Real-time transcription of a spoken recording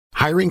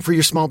Hiring for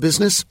your small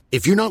business?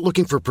 If you're not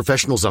looking for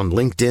professionals on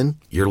LinkedIn,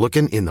 you're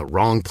looking in the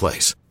wrong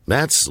place.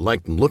 That's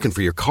like looking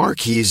for your car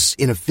keys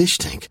in a fish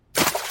tank.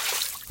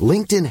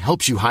 LinkedIn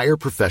helps you hire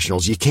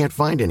professionals you can't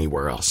find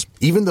anywhere else,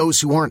 even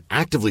those who aren't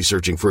actively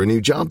searching for a new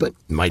job but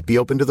might be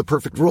open to the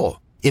perfect role.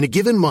 In a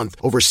given month,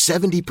 over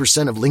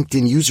 70% of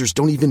LinkedIn users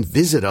don't even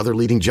visit other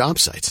leading job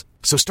sites.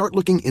 So start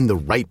looking in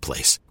the right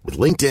place.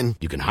 With LinkedIn,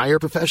 you can hire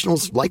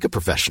professionals like a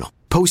professional.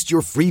 Post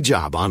your free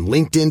job on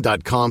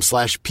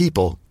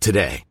linkedin.com/people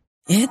today.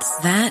 It's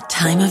that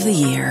time of the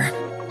year.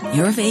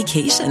 Your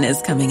vacation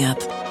is coming up.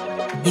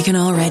 You can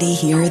already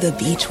hear the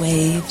beach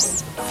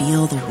waves,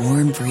 feel the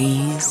warm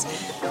breeze,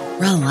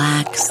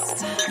 relax,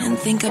 and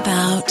think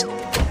about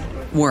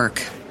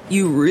work.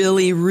 You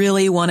really,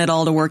 really want it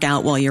all to work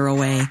out while you're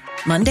away.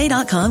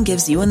 Monday.com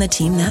gives you and the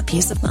team that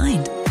peace of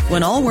mind.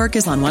 When all work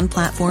is on one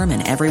platform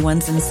and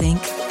everyone's in sync,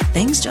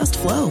 things just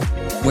flow.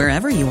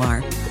 Wherever you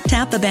are,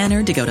 tap the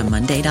banner to go to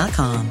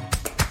Monday.com.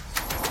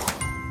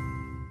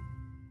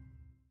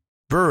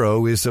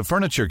 Burrow is a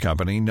furniture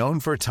company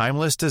known for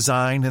timeless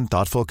design and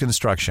thoughtful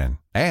construction,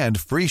 and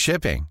free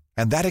shipping,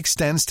 and that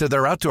extends to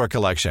their outdoor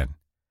collection.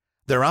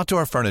 Their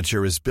outdoor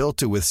furniture is built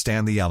to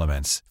withstand the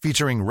elements,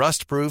 featuring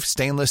rust-proof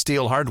stainless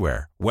steel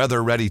hardware,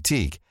 weather-ready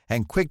teak,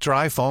 and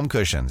quick-dry foam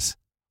cushions.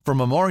 For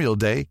Memorial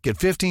Day, get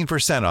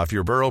 15% off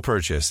your Burrow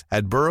purchase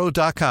at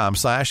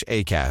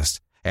burrow.com/acast,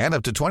 and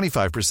up to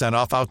 25%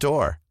 off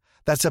outdoor.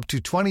 That's up to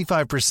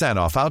 25%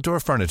 off outdoor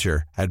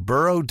furniture at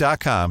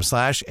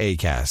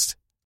burrow.com/acast.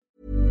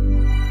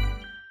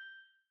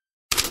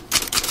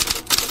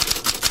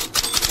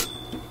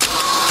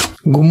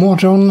 God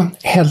morgon,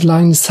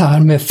 headlines här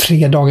med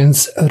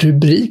fredagens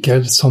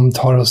rubriker som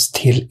tar oss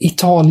till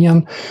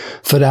Italien.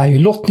 För det är ju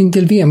lottning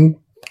till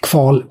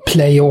VM-kval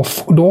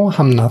playoff och då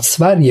hamnar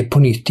Sverige på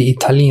nytt i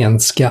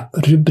italienska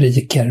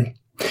rubriker.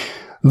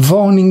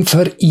 Varning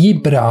för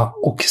Ibra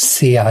och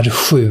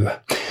CR7.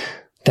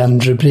 Den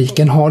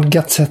rubriken har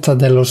Gazzetta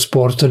dello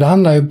Sport och det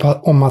handlar ju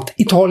om att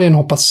Italien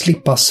hoppas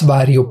slippa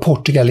Sverige och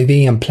Portugal i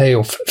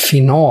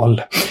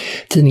VM-playoff-final.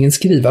 Tidningen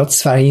skriver att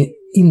Sverige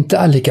inte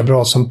är lika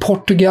bra som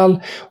Portugal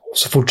och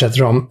så fortsätter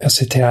de, jag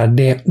citerar,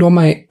 de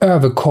är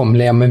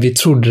överkomliga men vi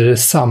trodde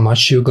detsamma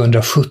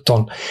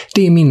 2017.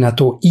 Det minnet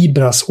då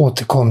Ibras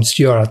återkomst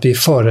gör att vi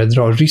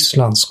föredrar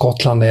Ryssland,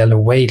 Skottland eller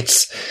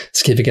Wales,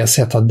 skriver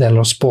Gazzetta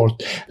dello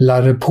Sport.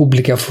 La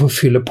Repubblica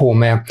fyller på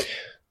med: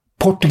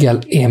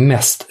 Portugal är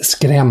mest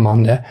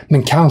skrämmande,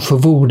 men kanske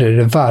vore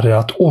det värre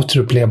att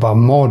återuppleva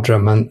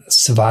mardrömmen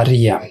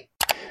Sverige.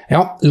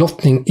 Ja,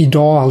 lottning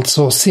idag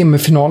alltså.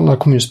 Semifinalerna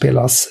kommer ju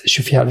spelas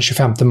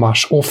 24-25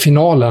 mars och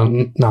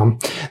finalerna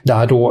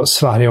där då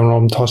Sverige, om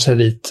de tar sig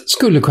dit,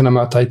 skulle kunna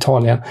möta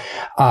Italien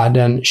är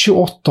den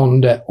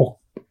 28 och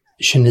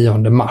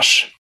 29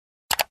 mars.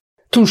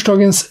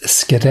 Torsdagens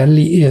skräll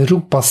i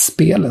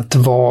Europaspelet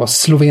var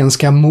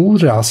slovenska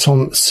Mora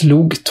som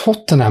slog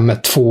Tottenham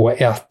med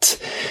 2-1.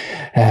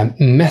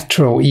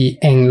 Metro i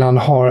England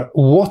har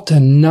What a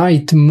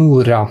Night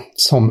Mora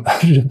som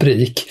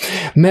rubrik.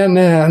 Men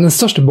den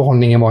största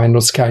behållningen var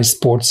ändå Sky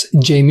Sports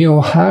Jamie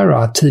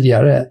O'Hara,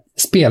 tidigare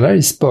spelare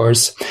i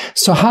Spurs.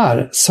 Så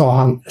här sa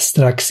han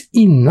strax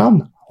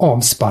innan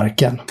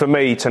avsparken. For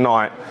me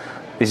tonight,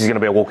 this is going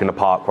to be a walk in the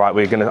park, right?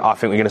 I think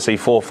we're going to see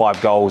 4 or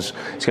 5 goals.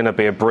 It's going to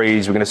be a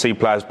breeze. We're going to see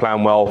players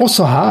playing well. Och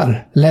så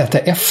här lät det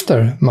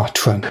efter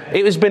matchen.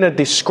 It has been a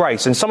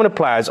disgrace, and some of the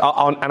players,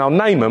 and I'll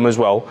name them as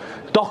well: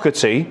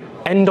 Doherty,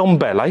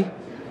 Ndombele,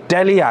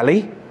 Dele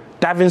Alli,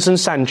 Davinson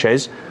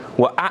Sanchez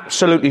were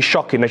absolutely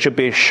shocking. They should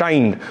be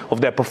ashamed of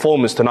their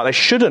performance tonight. They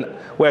shouldn't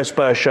wear a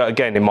Spurs shirt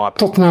again in my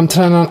opinion.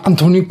 Tottenham-tränaren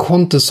Antonio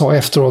Conte sa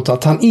efteråt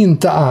att han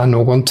inte är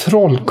någon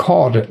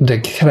trollkarl. Det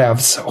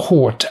krävs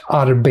hårt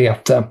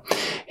arbete.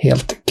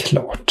 Helt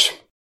klart.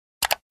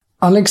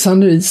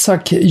 Alexander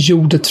Isak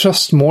gjorde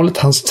tröstmålet,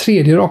 hans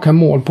 3:e raka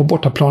mål på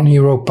bortaplan i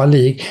Europa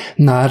League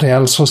när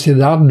Real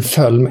Sociedad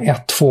föll med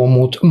 1-2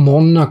 mot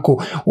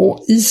Monaco.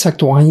 Och Isak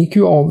då, han gick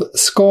ju av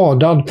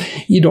skadad.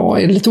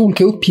 Idag är det lite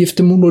olika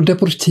uppgifter. Mundo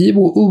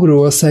Deportivo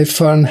oroar sig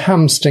för en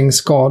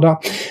hamstringskada,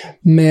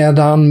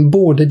 medan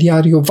både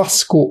Diario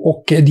Vasco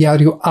och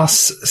Diario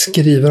AS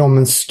skriver om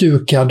en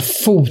stukad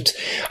fot.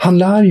 Han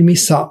lär ju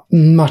missa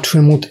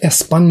matchen mot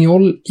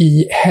Espanyol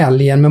i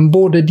helgen, men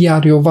både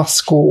Diario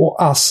Vasco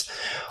och AS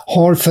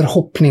har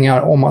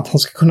förhoppningar om att han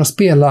ska kunna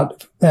spela.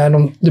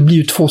 Det blir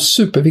ju 2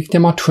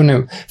 superviktiga matcher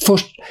nu.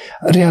 Först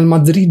Real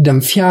Madrid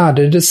den 4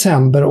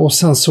 december och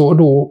sen så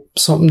då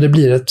som det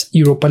blir ett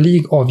Europa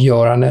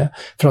League-avgörande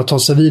för att ta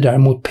sig vidare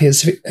mot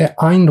PSV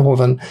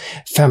Eindhoven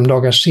 5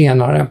 dagar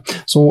senare.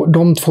 Så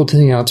de 2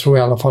 tidningarna tror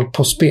jag i alla fall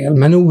på spel.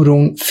 Men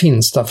oron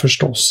finns där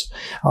förstås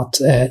att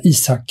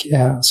Isak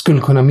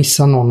skulle kunna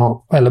missa någon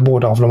av, eller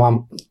båda av de här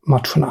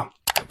matcherna.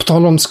 På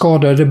tal om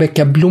skador,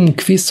 Rebecka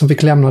Blomqvist som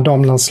fick lämna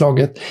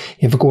damlandslaget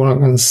inför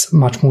gårdagens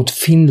match mot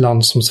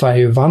Finland som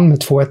Sverige vann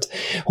med 2-1.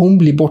 Hon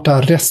blir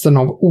borta resten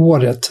av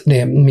året,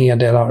 det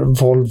meddelar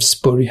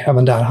Wolfsburg.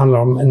 Även där handlar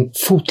det om en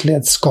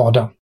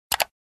fotledsskada.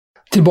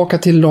 Tillbaka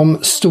till de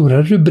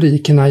stora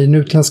rubrikerna i den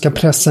utländska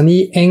pressen.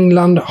 I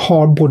England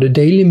har både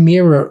Daily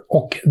Mirror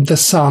och The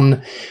Sun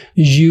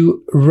You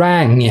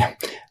rang.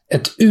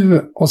 Ett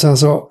U och sen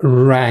så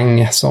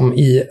rang som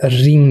i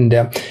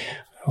ringde.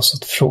 Och så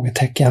ett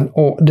frågetecken.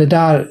 Och det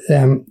där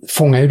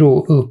fångar ju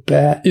då upp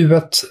U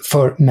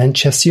för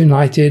Manchester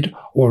United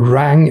och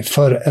rang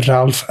för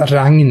Ralf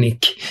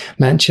Rangnick.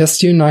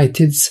 Manchester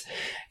Uniteds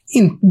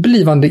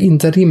blivande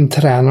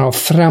interimtränare och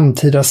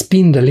framtida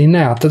spindel i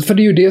nätet. För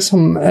det är ju det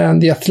som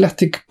The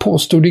Athletic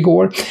påstod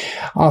igår.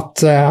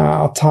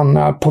 Att han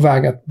är på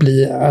väg att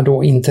bli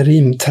då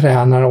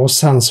interimtränare och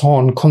sen så har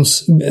en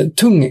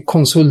tung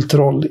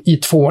konsultroll i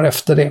 2 år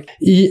efter det.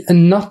 I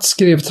en natt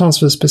skrev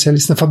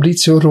transferspecialisten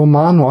Fabrizio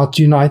Romano att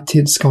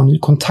United ska ha ny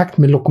kontakt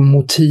med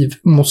Lokomotiv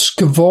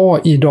Moskva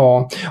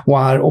idag och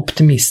är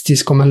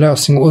optimistisk om en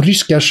lösning. Och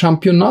ryska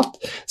championat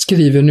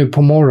skriver nu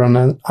på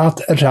morgonen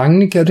att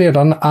Rangnick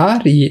redan är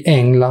i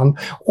England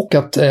och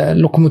att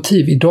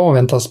Lokomotiv idag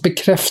väntas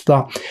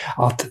bekräfta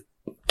att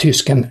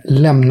tysken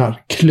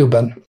lämnar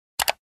klubben.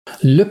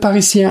 Le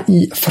Parisien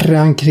i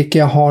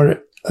Frankrike har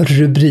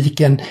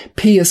rubriken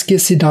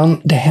PSG Zidane,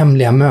 det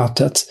hemliga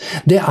mötet.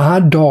 Det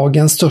är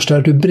dagens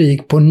största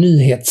rubrik på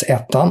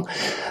nyhetsettan.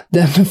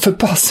 Den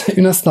förpassar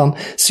ju nästan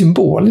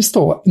symboliskt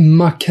då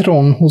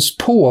Macron hos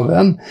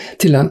påven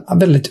till en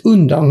väldigt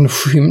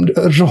undanskymd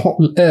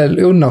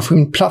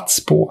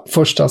plats på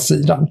första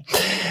sidan.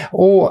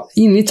 Och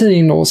in i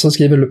tidningen då så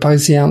skriver Le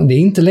Parisien, det är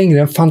inte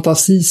längre en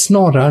fantasi,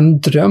 snarare en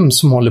dröm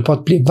som håller på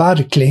att bli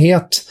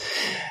verklighet.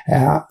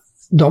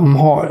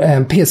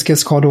 PSG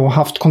ska då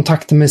haft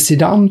kontakter med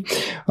Zidane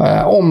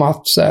om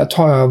att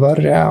ta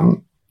över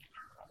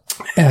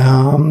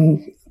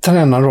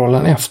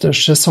tränarrollen efter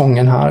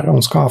säsongen här.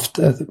 De ska ha haft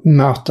ett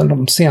möte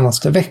de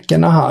senaste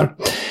veckorna här.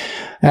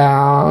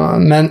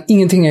 Men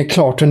ingenting är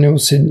klart nu.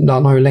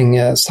 Zidane har ju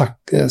länge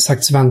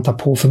sagts vänta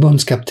på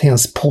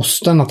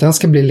förbundskaptensposten, att den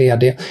ska bli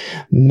ledig.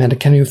 Men det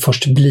kan ju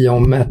först bli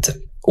om ett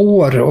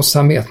år och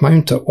sen vet man ju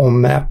inte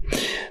om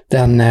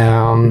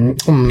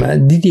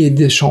Didier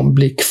Deschamps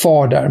blir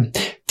kvar där.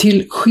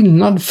 Till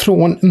skillnad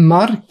från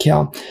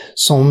Marca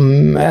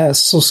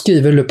så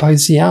skriver Le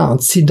Parisien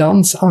att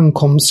Zidans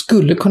ankomst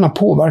skulle kunna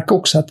påverka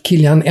också att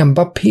Kylian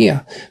Mbappé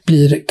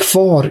blir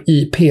kvar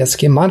i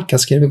PSG. Marca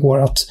skrev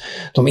igår att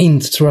de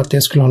inte tror att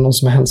det skulle ha någon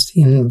som helst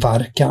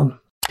inverkan.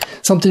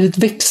 Samtidigt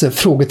växer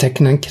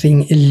frågetecknen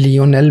kring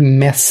Lionel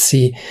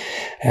Messi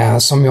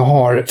som jag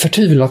har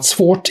förtvivlat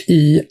svårt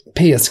i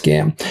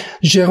PSG.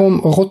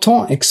 Jérôme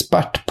Rotten,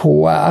 expert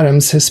på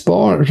RMC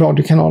Sport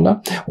radiokanalen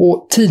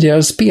och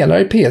tidigare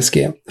spelare i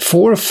PSG,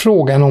 får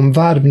frågan om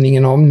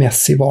värvningen av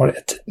Messi var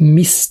ett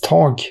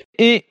misstag.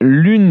 Et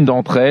l'une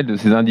d'entre elles, de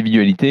ces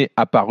individualités,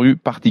 apparue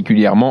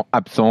particulièrement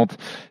absente.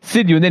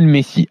 C'est Lionel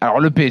Messi. Alors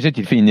le PSG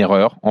a-t-il fait une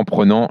erreur en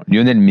prenant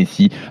Lionel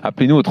Messi?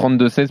 Appelez-nous au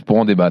 32-16 pour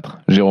en débattre.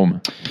 Jérôme.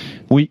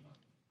 Oui,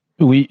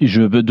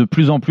 de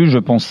plus en plus je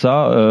pense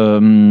ça.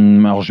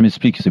 Alors je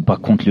m'explique, c'est pas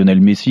contre Lionel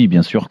Messi,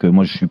 bien sûr que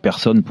moi je suis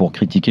personne pour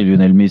critiquer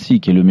Lionel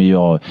Messi, qui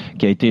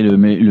a été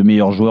le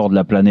meilleur joueur de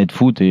la planète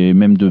foot et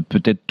même de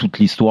peut-être toute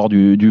l'histoire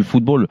du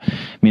football.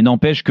 Mais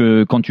n'empêche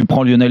que quand tu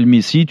prends Lionel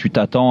Messi, tu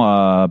t'attends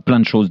à plein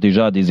de choses,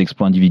 déjà à des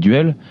exploits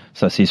individuels,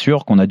 ça c'est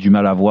sûr qu'on a du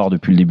mal à voir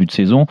depuis le début de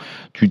saison.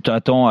 Tu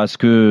t'attends à ce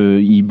que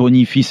il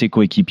bonifie ses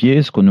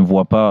coéquipiers, ce qu'on ne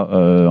voit pas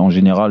en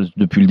général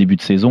depuis le début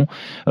de saison.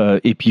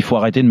 Et puis il faut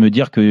arrêter de me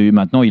dire que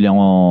maintenant il est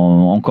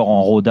encore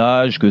en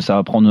rodage, que ça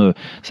va prendre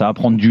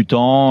du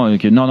temps,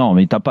 que non,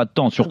 mais t'as pas de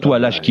temps, surtout à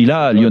l'âge qu'il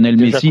a, Lionel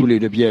Messi.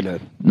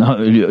 Non,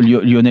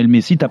 Lionel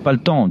Messi, t'as pas le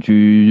temps.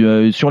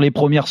 Sur les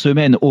premières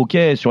semaines, ok,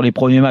 sur les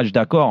premiers matchs,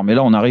 d'accord, mais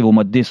là on arrive au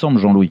mois de décembre,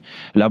 Jean-Louis.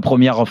 La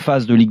première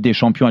phase de Ligue des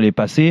Champions elle est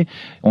passée.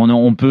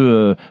 On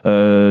peut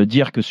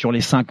dire que sur les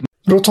 5.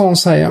 Roton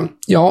säger,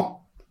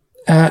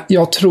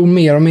 jag tror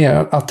mer och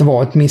mer att det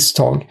var ett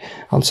misstag,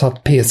 alltså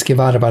att PSG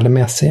värvade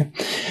Messi.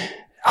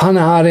 Han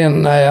är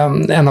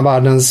en av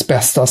världens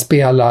bästa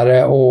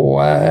spelare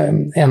och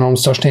en av de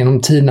största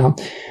genom tiderna.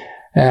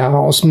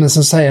 Och som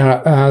sen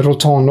säger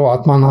Roton då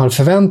att man har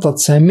förväntat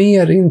sig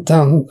mer.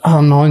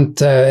 Han har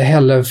inte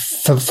heller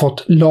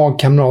fått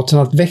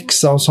lagkamraterna att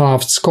växa och så har han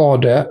haft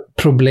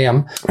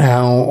skadeproblem.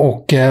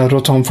 Och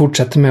Roton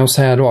fortsätter med att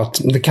säga då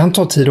att det kan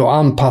ta tid att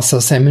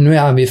anpassa sig, men nu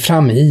är vi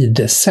framme i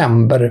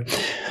december.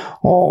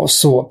 Och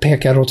så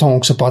pekar Roton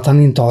också på att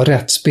han inte har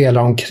rätt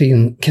spelare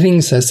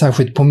omkring sig,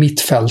 särskilt på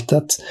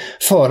mittfältet,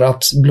 för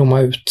att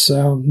blomma ut,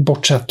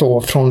 bortsett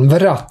då från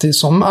Verratti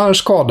som är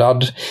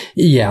skadad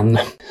igen.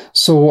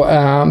 Så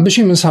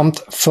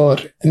bekymmersamt för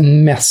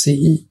Messi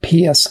i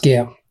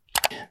PSG.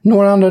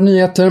 Några andra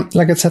nyheter.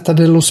 La Gazzetta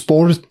dello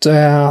Sport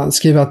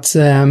skriver att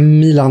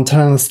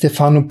Milan-tränaren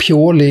Stefano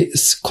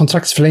Piolis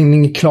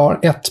kontraktsförlängning är klar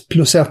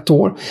 1+1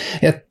 år.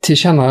 Ett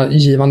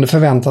tillkännagivande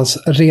förväntas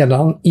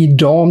redan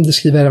idag. Det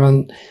skriver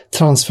även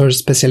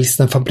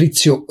transferspecialisten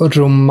Fabrizio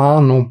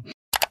Romano.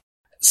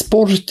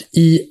 Sport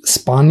i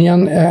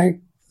Spanien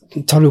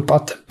tar upp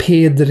att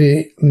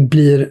Pedri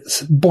blir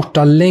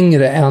borta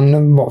längre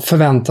än vad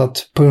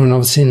förväntat på grund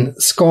av sin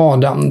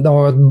skada. Det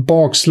har ett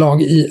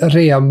bakslag i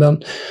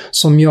rehaben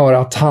som gör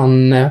att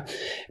han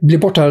blir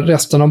borta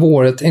resten av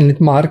året. Enligt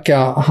Marca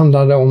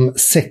handlar det om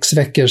 6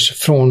 veckors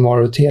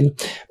frånvaro till.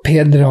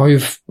 Pedri har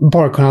ju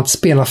bara kunnat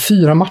spela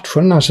 4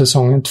 matcher den här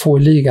säsongen, 2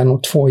 i ligan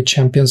och 2 i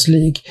Champions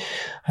League.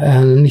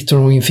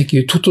 19-åringen fick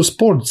ju Toto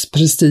Sports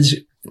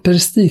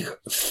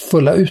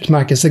prestigefulla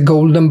utmärkelse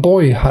Golden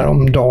Boy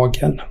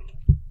häromdagen.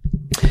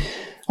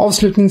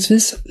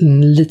 Avslutningsvis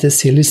lite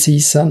silly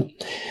season.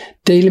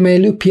 Daily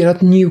Mail uppger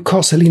att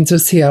Newcastle är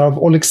intresserad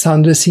av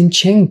Alexander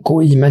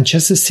Zinchenko i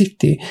Manchester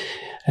City.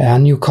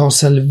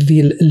 Newcastle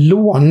vill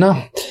låna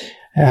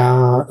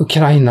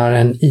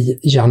ukrainaren i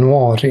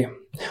januari.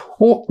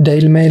 Och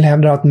Daily Mail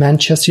hävdar att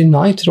Manchester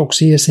United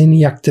också ger sig in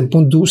i jakten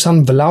på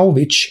Dusan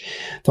Vlahovic.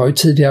 Det har ju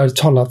tidigare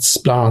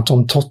talats bland annat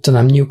om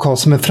Tottenham,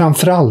 Newcastle, men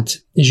framförallt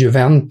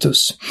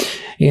Juventus.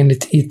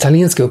 Enligt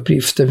italienska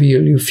uppgifter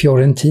vill ju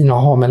Fiorentina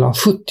ha mellan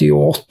 70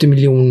 och 80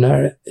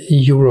 miljoner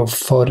euro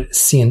för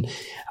sin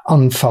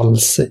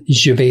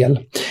anfallsjuvel.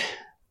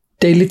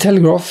 Daily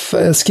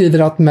Telegraph skriver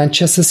att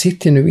Manchester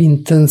City nu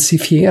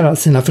intensifierar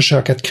sina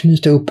försök att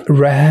knyta upp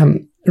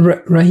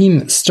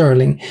Raheem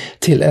Sterling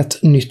till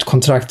ett nytt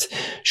kontrakt.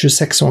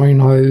 26-åringen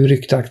har ju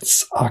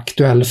ryktats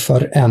aktuell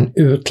för en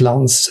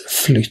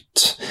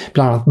utlandsflytt.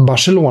 Bland annat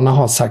Barcelona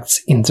har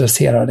sagts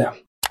intresserade.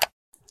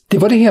 Det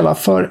var det hela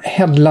för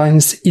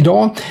Headlines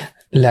idag.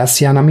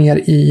 Läs gärna mer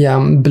i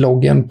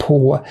bloggen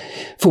på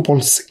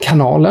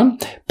Fotbollskanalen.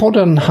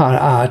 Podden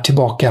här är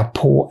tillbaka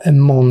på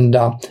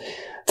måndag.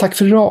 Tack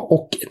för idag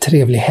och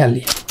trevlig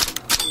helg.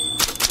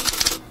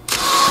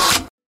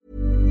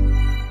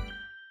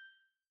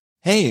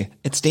 Hey,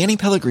 it's Danny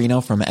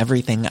Pellegrino from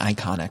Everything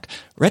Iconic.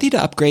 Ready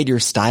to upgrade your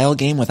style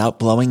game without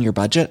blowing your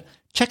budget?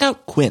 Check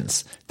out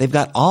Quince. They've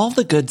got all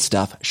the good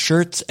stuff,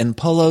 shirts and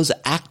polos,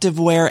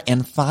 activewear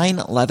and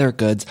fine leather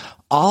goods,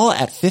 all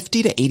at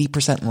 50 to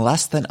 80%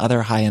 less than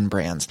other high-end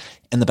brands.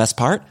 And the best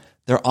part?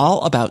 They're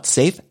all about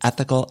safe,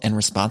 ethical, and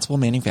responsible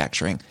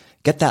manufacturing.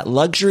 Get that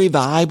luxury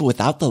vibe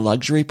without the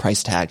luxury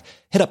price tag.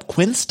 Hit up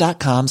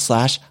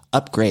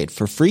quince.com/upgrade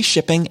for free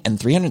shipping and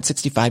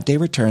 365-day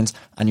returns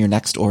on your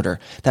next order.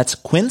 That's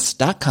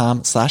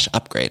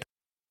quince.com/upgrade.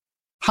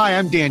 Hi,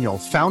 I'm Daniel,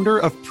 founder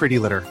of Pretty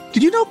Litter.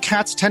 Did you know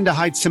cats tend to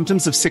hide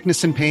symptoms of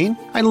sickness and pain?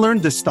 I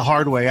learned this the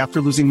hard way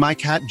after losing my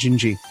cat,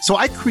 Gingy. So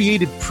I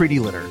created Pretty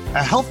Litter,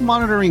 a health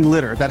monitoring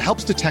litter that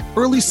helps detect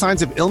early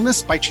signs of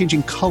illness by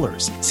changing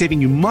colors, saving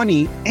you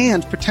money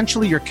and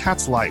potentially your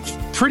cat's life.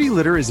 Pretty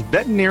Litter is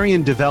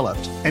veterinarian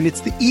developed, and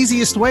it's the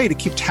easiest way to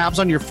keep tabs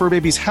on your fur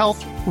baby's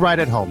health right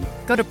at home.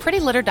 Go to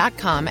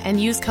prettylitter.com and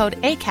use code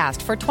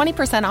ACAST for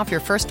 20% off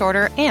your first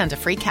order and a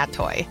free cat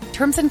toy.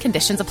 Terms and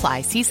conditions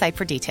apply. See site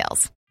for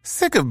details.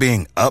 Sick of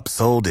being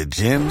upsold at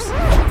gyms?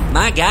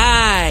 My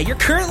guy, you're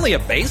currently a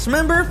base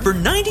member. For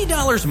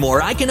 $90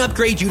 more, I can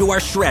upgrade you to our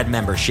Shred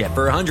membership.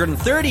 For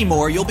 $130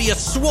 more, you'll be a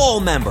Swole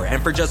member.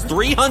 And for just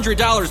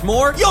 $300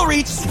 more, you'll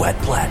reach Sweat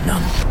Platinum.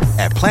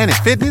 At Planet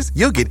Fitness,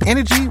 you'll get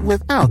energy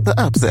without the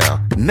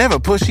upsell. Never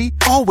pushy,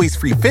 always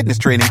free fitness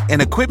training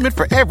and equipment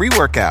for every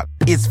workout.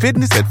 It's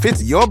fitness that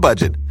fits your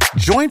budget.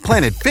 Join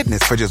Planet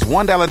Fitness for just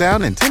 $1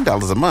 down and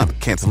 $10 a month.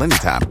 Cancel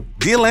anytime.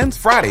 Deal ends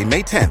Friday,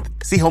 May 10th.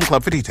 See Home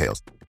Club for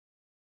details.